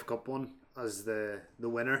have the UEFA Cup one as the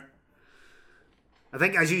winner. I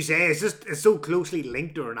think, as you say, it's so closely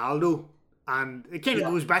linked to Ronaldo, and it kind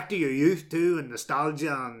of goes back to your youth too, and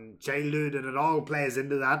nostalgia and childhood, and it all plays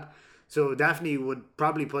into that. So definitely would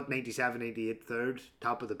probably put 97-98 third,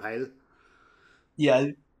 top of the pile. Yeah,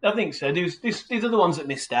 I think so. These are the ones that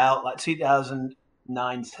missed out, like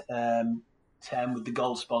 2009, 10 with the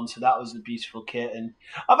gold sponsor. That was a beautiful kit, and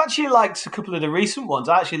I've actually liked a couple of the recent ones.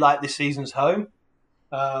 I actually like this season's home.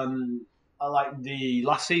 I like the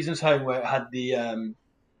last season's home where it had it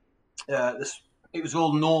was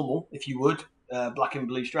all normal, if you would, black and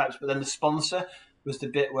blue stripes, but then the sponsor was the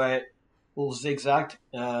bit where it all zigzagged.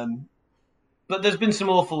 But there's been some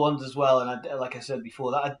awful ones as well, and like I said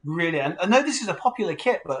before, that I know this is a popular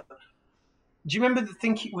kit, but do you remember? I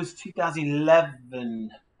think it was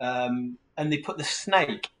 2011, and they put the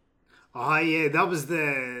snake. Oh yeah, that was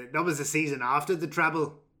the season after the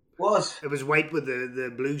treble. It was white with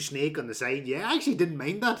the blue snake on the side. Yeah, I actually didn't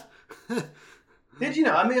mind that. Did you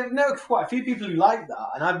know? I mean, I know quite a few people who like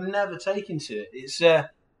that, and I've never taken to it. It's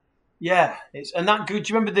it's and that good.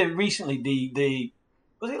 Do you remember recently the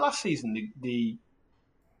was it last season the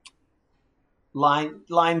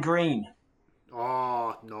lime green?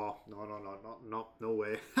 Oh no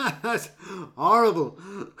way! That's horrible.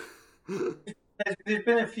 There's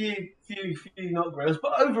been a few not gross,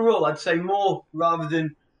 but overall, I'd say more rather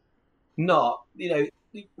than not.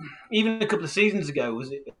 Even a couple of seasons ago,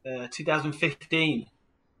 was it 2015?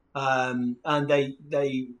 And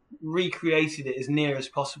they recreated it as near as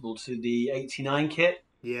possible to the 89 kit.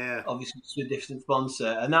 Yeah, Obviously it's a different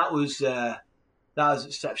sponsor, and that was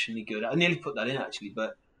exceptionally good. I nearly put that in actually,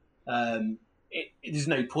 but there's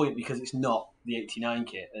no point because it's not the 89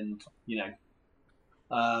 kit, and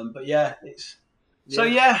but yeah, it's so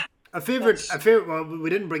yeah. A favorite. Well, we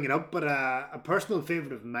didn't bring it up, but a personal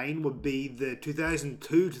favorite of mine would be the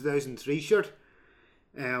 2002-2003 shirt.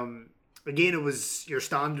 Again, it was your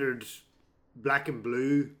standard black and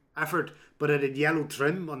blue effort, but it had yellow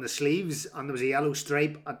trim on the sleeves, and there was a yellow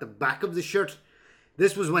stripe at the back of the shirt.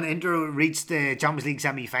 This was when Inter reached the Champions League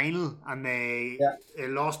semi-final, and they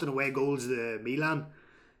lost in away goals to Milan.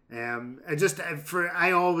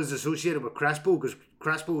 I always associated with Crespo because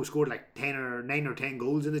Crespo scored like 9 or 10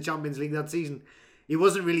 goals in the Champions League that season. He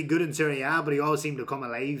wasn't really good in Serie A, but he always seemed to come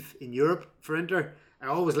alive in Europe for Inter. I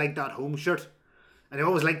always liked that home shirt, and I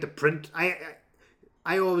always liked the print.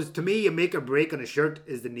 I always, to me, a make or break on a shirt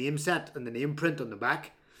is the name set and the name print on the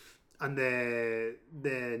back, and the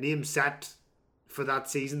name set for that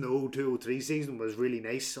season, the 02-03 season, was really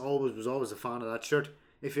nice. Was always a fan of that shirt,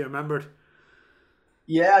 if you remembered.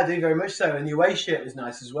 Yeah, I do very much so. And the away shirt was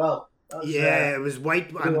nice as well. It was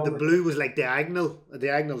white and the blue was like a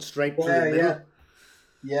diagonal stripe through the middle.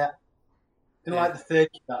 Yeah. I like the third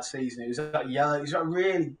that season. It was that yellow. It was that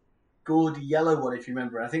really gaudy yellow one, if you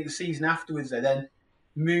remember. I think the season afterwards they then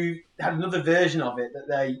had another version of it that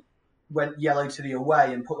they went yellow to the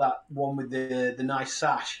away and put that one with the nice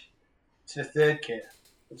sash to the third kit,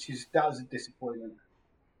 that was a disappointment.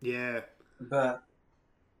 Yeah. But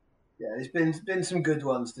Yeah, there's been some good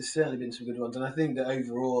ones. There's certainly been some good ones, and I think that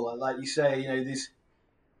overall, like you say, this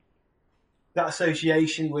that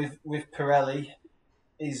association with Pirelli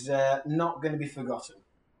is not going to be forgotten.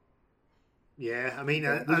 Yeah, I mean,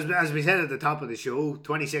 as we said at the top of the show,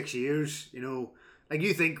 26 years, like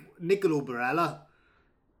you think Nicolo Barella,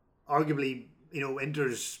 arguably,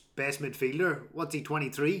 Inter's best midfielder, what's he,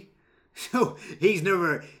 23? So he's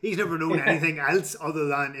never known anything else other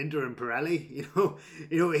than Inter and Pirelli.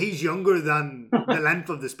 He's younger than the length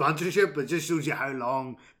of the sponsorship. It just shows you how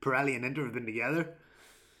long Pirelli and Inter have been together.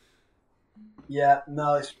 Yeah,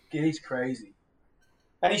 no, he's crazy.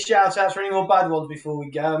 Any shout outs for any more bad ones before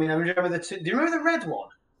we go? I mean, do you remember the red one?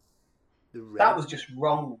 That was just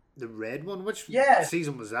wrong. The red one? Which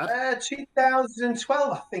season was that?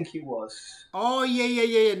 2012, I think it was. Oh,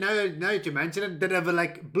 yeah. Now that you mention it, did it have a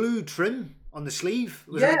blue trim on the sleeve?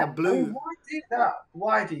 Was it like a blue? I mean,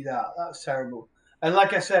 why do that? That's terrible. And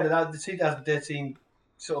like I said, the 2013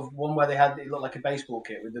 sort of one where it looked like a baseball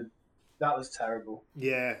kit that was terrible.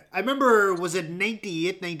 Yeah. I remember, was it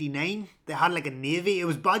 98, 99? They had a navy. It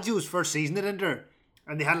was Baggio's first season at Inter,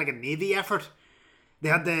 and they had a navy effort. They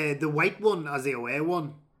had the white one as the away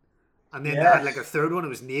one. And then they had a third one. It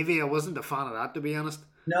was navy. I wasn't a fan of that, to be honest.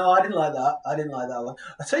 No, I didn't like that. I didn't like that one.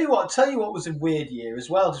 I'll tell you what was a weird year as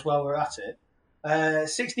well, just while we're at it.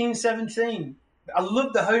 16-17. I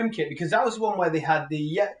loved the home kit because that was the one where they had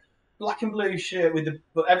the black and blue shirt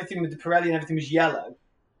but everything with the Pirelli and everything was yellow.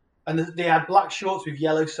 And they had black shorts with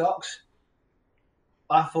yellow socks.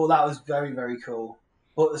 I thought that was very, very cool.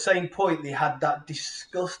 But at the same point, they had that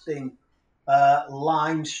disgusting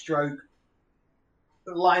lime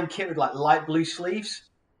kit with light blue sleeves.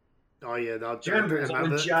 Oh yeah, do you remember?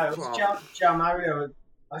 It was Jao Mario.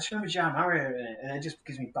 I just remember Jao Mario in it, and it just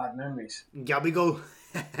gives me bad memories. Gabigol.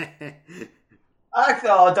 I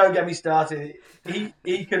thought, don't get me started.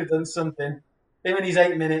 He could have done something. Him in his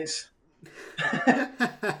 8 minutes.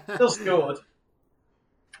 Still scored.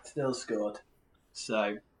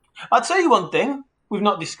 So, I'll tell you one thing we've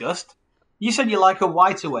not discussed. You said you like a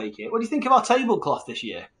white away kit. What do you think of our tablecloth this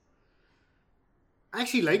year? I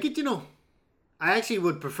actually like it, I actually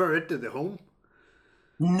would prefer it to the home.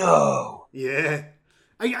 No. Yeah.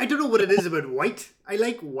 I don't know what it is about white. I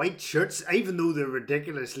like white shirts, even though they're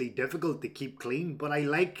ridiculously difficult to keep clean. But I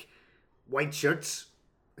like white shirts.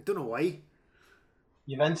 I don't know why.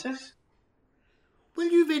 Juventus? Well,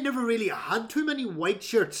 Juve never really had too many white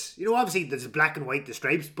shirts. Obviously there's black and white, the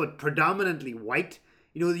stripes, but predominantly white.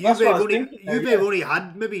 Juve have only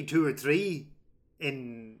had maybe 2 or 3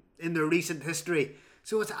 in their recent history.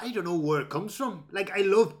 So I don't know where it comes from. I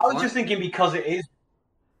was just thinking because it is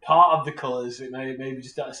part of the colours, it maybe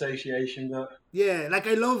just that association. But yeah,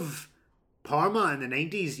 I love Parma in the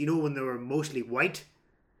 90s, when they were mostly white.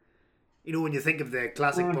 When you think of the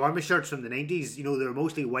classic Parma shirts from the 90s, they were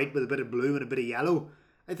mostly white with a bit of blue and a bit of yellow.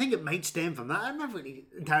 I think it might stem from that. I'm not really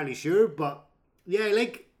entirely sure, but yeah, I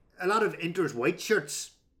like a lot of Inter's white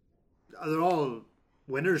shirts. They're all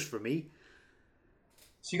winners for me.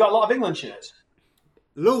 So you got a lot of England shirts?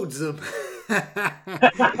 Loads of them.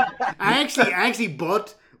 I actually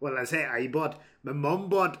bought, my mum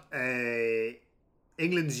bought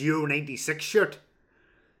England's Euro 96 shirt.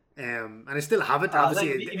 And I still have it.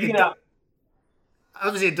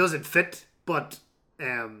 Obviously it doesn't fit, but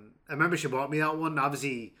I remember she bought me that one.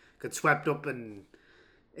 Obviously got swept up in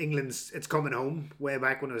England's It's Coming Home way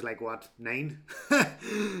back when I was 9.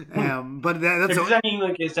 But that's all. Any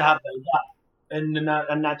England kids to have those, and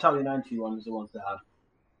Natalia 91 is the ones to have.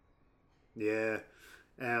 Yeah.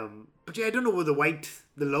 But yeah, I don't know where the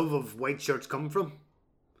love of white shirts come from.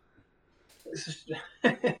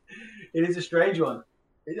 It is a strange one.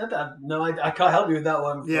 No, I can't help you with that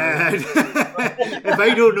one. Yeah. If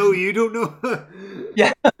I don't know, you don't know.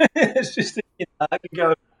 Yeah. It's just, I could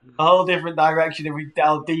go a whole different direction if we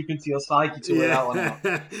delve deep into your psyche to work that one out.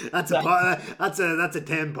 That's a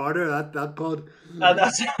 10-parter, that pod.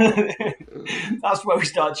 That's where we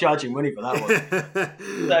start charging money for that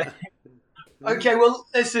one. Okay, well,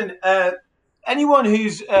 listen, anyone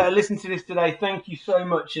who's listened to this today, thank you so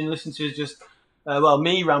much, and listen to us just,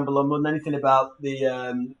 me ramble on more than anything about the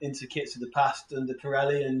Inter kits of the past and the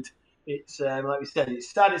Pirelli, and it's, like we said,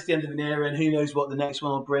 it's sad, it's the end of an era, and who knows what the next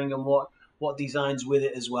one will bring and what designs with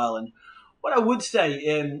it as well. And what I would say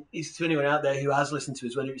is to anyone out there who has listened to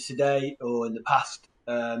us, whether it's today or in the past,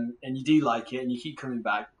 and you do like it and you keep coming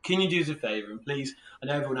back, can you do us a favour? And please, I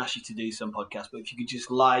know everyone asks you to do some podcasts, but if you could just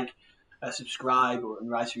subscribe and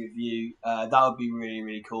write a review, that would be really,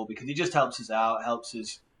 really cool, because it just helps us out, helps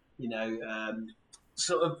us,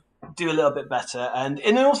 sort of do a little bit better. And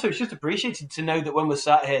also it's just appreciated to know that when we're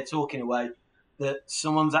sat here talking away, that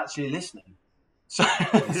someone's actually listening. So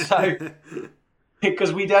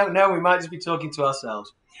because we don't know, we might just be talking to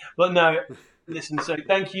ourselves. But no, listen, so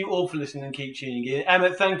thank you all for listening and keep tuning in.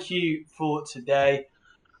 Emma, thank you for today.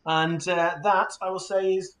 And that, I will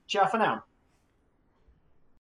say, is ciao for now.